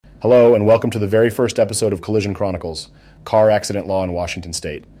Hello, and welcome to the very first episode of Collision Chronicles, Car Accident Law in Washington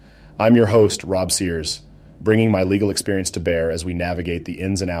State. I'm your host, Rob Sears, bringing my legal experience to bear as we navigate the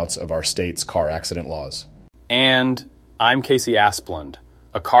ins and outs of our state's car accident laws. And I'm Casey Asplund,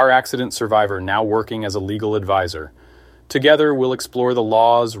 a car accident survivor now working as a legal advisor. Together, we'll explore the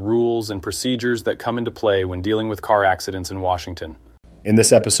laws, rules, and procedures that come into play when dealing with car accidents in Washington. In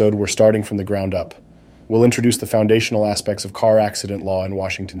this episode, we're starting from the ground up. We'll introduce the foundational aspects of car accident law in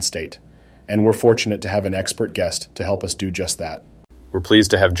Washington State, and we're fortunate to have an expert guest to help us do just that. We're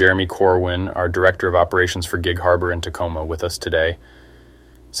pleased to have Jeremy Corwin, our Director of Operations for Gig Harbor in Tacoma, with us today.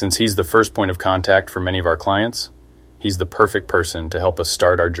 Since he's the first point of contact for many of our clients, he's the perfect person to help us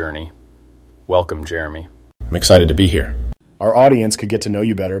start our journey. Welcome, Jeremy. I'm excited to be here. Our audience could get to know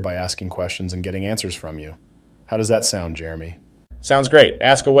you better by asking questions and getting answers from you. How does that sound, Jeremy? Sounds great.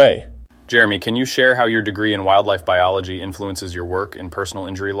 Ask away. Jeremy, can you share how your degree in wildlife biology influences your work in personal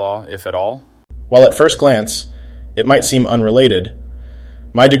injury law, if at all? While at first glance, it might seem unrelated,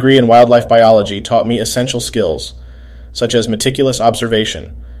 my degree in wildlife biology taught me essential skills, such as meticulous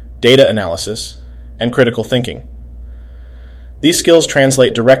observation, data analysis, and critical thinking. These skills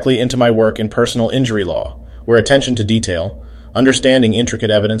translate directly into my work in personal injury law, where attention to detail, understanding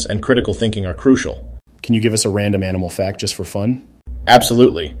intricate evidence, and critical thinking are crucial. Can you give us a random animal fact just for fun?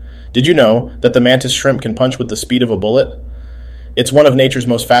 Absolutely. Did you know that the mantis shrimp can punch with the speed of a bullet? It's one of nature's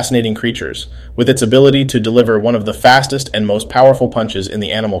most fascinating creatures, with its ability to deliver one of the fastest and most powerful punches in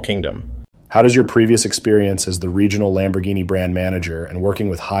the animal kingdom. How does your previous experience as the regional Lamborghini brand manager and working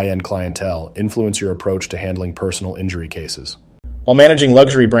with high-end clientele influence your approach to handling personal injury cases? While managing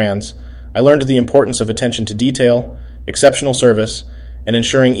luxury brands, I learned the importance of attention to detail, exceptional service, and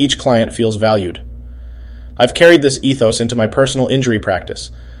ensuring each client feels valued. I've carried this ethos into my personal injury practice,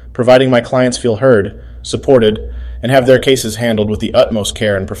 providing my clients feel heard, supported, and have their cases handled with the utmost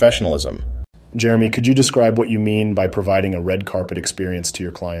care and professionalism. Jeremy, could you describe what you mean by providing a red carpet experience to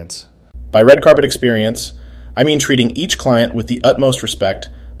your clients? By red carpet experience, I mean treating each client with the utmost respect,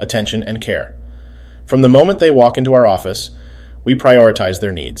 attention, and care. From the moment they walk into our office, we prioritize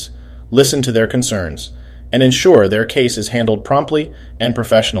their needs, listen to their concerns, and ensure their case is handled promptly and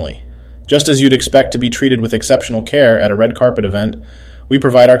professionally. Just as you'd expect to be treated with exceptional care at a red carpet event, we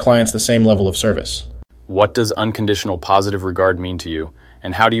provide our clients the same level of service. What does unconditional positive regard mean to you,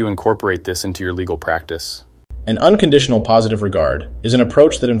 and how do you incorporate this into your legal practice? An unconditional positive regard is an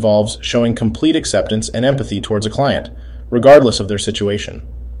approach that involves showing complete acceptance and empathy towards a client, regardless of their situation.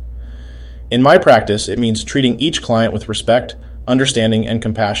 In my practice, it means treating each client with respect, understanding, and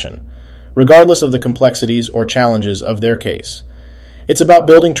compassion, regardless of the complexities or challenges of their case. It's about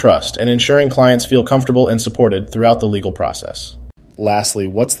building trust and ensuring clients feel comfortable and supported throughout the legal process. Lastly,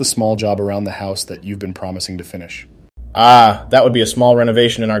 what's the small job around the house that you've been promising to finish? That would be a small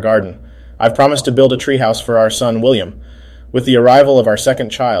renovation in our garden. I've promised to build a treehouse for our son, William. With the arrival of our second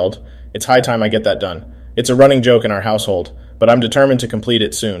child, it's high time I get that done. It's a running joke in our household, but I'm determined to complete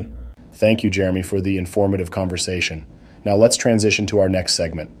it soon. Thank you, Jeremy, for the informative conversation. Now let's transition to our next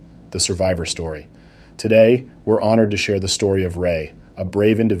segment, the survivor story. Today, we're honored to share the story of Ray, a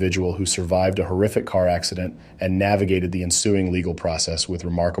brave individual who survived a horrific car accident and navigated the ensuing legal process with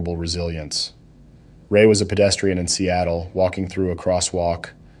remarkable resilience. Ray was a pedestrian in Seattle, walking through a crosswalk,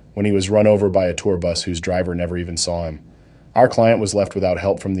 when he was run over by a tour bus whose driver never even saw him. Our client was left without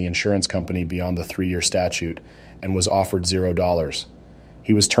help from the insurance company beyond the 3-year statute and was offered $0.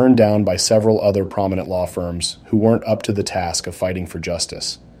 He was turned down by several other prominent law firms who weren't up to the task of fighting for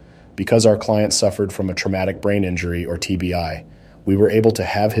justice. Because our client suffered from a traumatic brain injury, or TBI, we were able to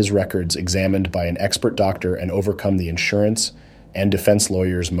have his records examined by an expert doctor and overcome the insurance and defense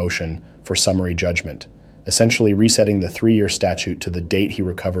lawyer's motion for summary judgment, essentially resetting the 3-year statute to the date he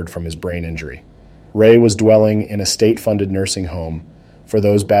recovered from his brain injury. Ray was dwelling in a state-funded nursing home for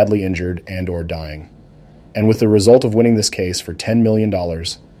those badly injured and/or dying. And with the result of winning this case for $10 million,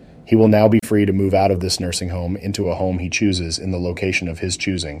 he will now be free to move out of this nursing home into a home he chooses in the location of his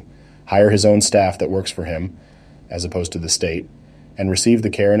choosing, hire his own staff that works for him, as opposed to the state, and receive the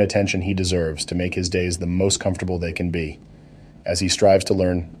care and attention he deserves to make his days the most comfortable they can be, as he strives to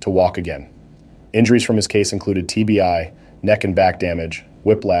learn to walk again. Injuries from his case included TBI, neck and back damage,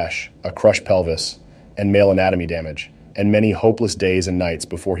 whiplash, a crushed pelvis, and male anatomy damage, and many hopeless days and nights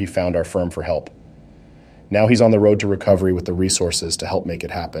before he found our firm for help. Now he's on the road to recovery with the resources to help make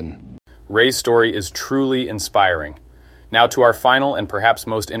it happen. Ray's story is truly inspiring. Now to our final and perhaps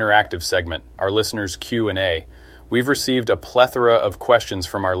most interactive segment, our listeners' Q&A. We've received a plethora of questions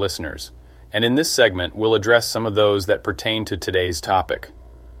from our listeners, and in this segment, we'll address some of those that pertain to today's topic,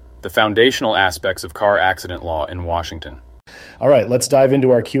 the foundational aspects of car accident law in Washington. All right, let's dive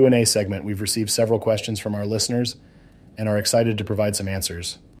into our Q&A segment. We've received several questions from our listeners and are excited to provide some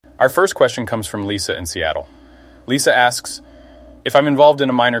answers. Our first question comes from Lisa in Seattle. Lisa asks, if I'm involved in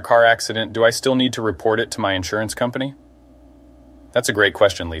a minor car accident, do I still need to report it to my insurance company? That's a great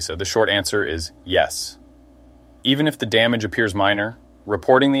question, Lisa. The short answer is yes. Even if the damage appears minor,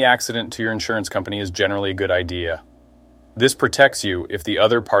 reporting the accident to your insurance company is generally a good idea. This protects you if the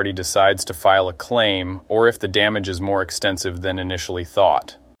other party decides to file a claim or if the damage is more extensive than initially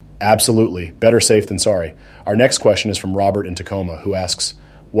thought. Absolutely. Better safe than sorry. Our next question is from Robert in Tacoma, who asks,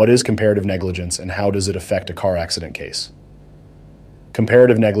 what is comparative negligence and how does it affect a car accident case?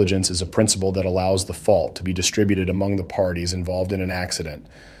 Comparative negligence is a principle that allows the fault to be distributed among the parties involved in an accident.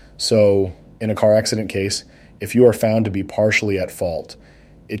 So, in a car accident case, if you are found to be partially at fault,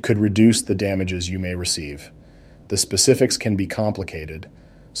 it could reduce the damages you may receive. The specifics can be complicated,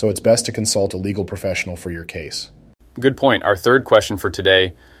 so it's best to consult a legal professional for your case. Good point. Our third question for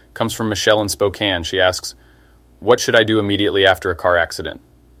today comes from Michelle in Spokane. She asks, what should I do immediately after a car accident?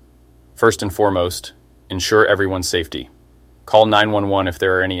 First and foremost, ensure everyone's safety. Call 911 if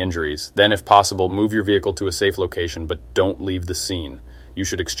there are any injuries. Then, if possible, move your vehicle to a safe location, but don't leave the scene. You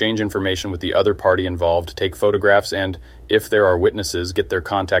should exchange information with the other party involved, take photographs, and, if there are witnesses, get their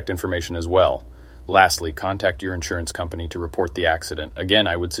contact information as well. Lastly, contact your insurance company to report the accident. Again,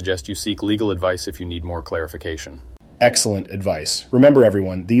 I would suggest you seek legal advice if you need more clarification. Excellent advice. Remember,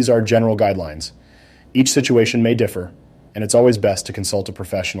 everyone, these are general guidelines. Each situation may differ, and it's always best to consult a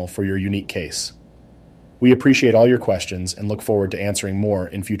professional for your unique case. We appreciate all your questions and look forward to answering more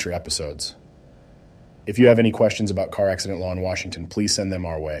in future episodes. If you have any questions about car accident law in Washington, please send them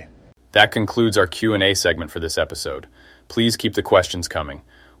our way. That concludes our Q&A segment for this episode. Please keep the questions coming.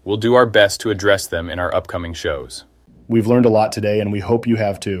 We'll do our best to address them in our upcoming shows. We've learned a lot today, and we hope you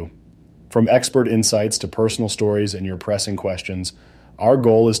have too. From expert insights to personal stories and your pressing questions, our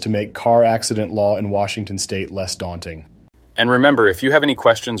goal is to make car accident law in Washington state less daunting. And remember, if you have any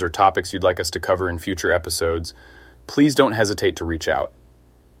questions or topics you'd like us to cover in future episodes, please don't hesitate to reach out.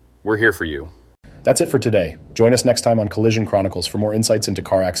 We're here for you. That's it for today. Join us next time on Collision Chronicles for more insights into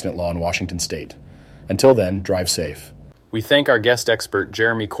car accident law in Washington state. Until then, drive safe. We thank our guest expert,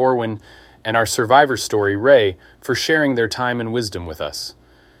 Jeremy Corwin, and our survivor story, Ray, for sharing their time and wisdom with us.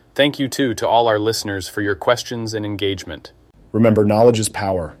 Thank you, too, to all our listeners for your questions and engagement. Remember, knowledge is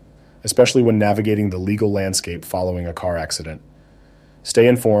power, especially when navigating the legal landscape following a car accident. Stay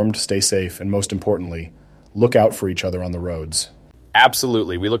informed, stay safe, and most importantly, look out for each other on the roads.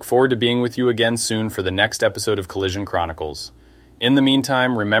 Absolutely. We look forward to being with you again soon for the next episode of Collision Chronicles. In the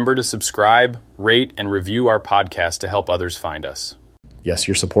meantime, remember to subscribe, rate, and review our podcast to help others find us. Yes,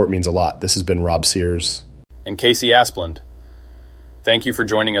 your support means a lot. This has been Rob Sears. And Casey Asplund. Thank you for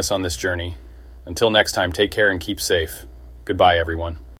joining us on this journey. Until next time, take care and keep safe. Goodbye, everyone.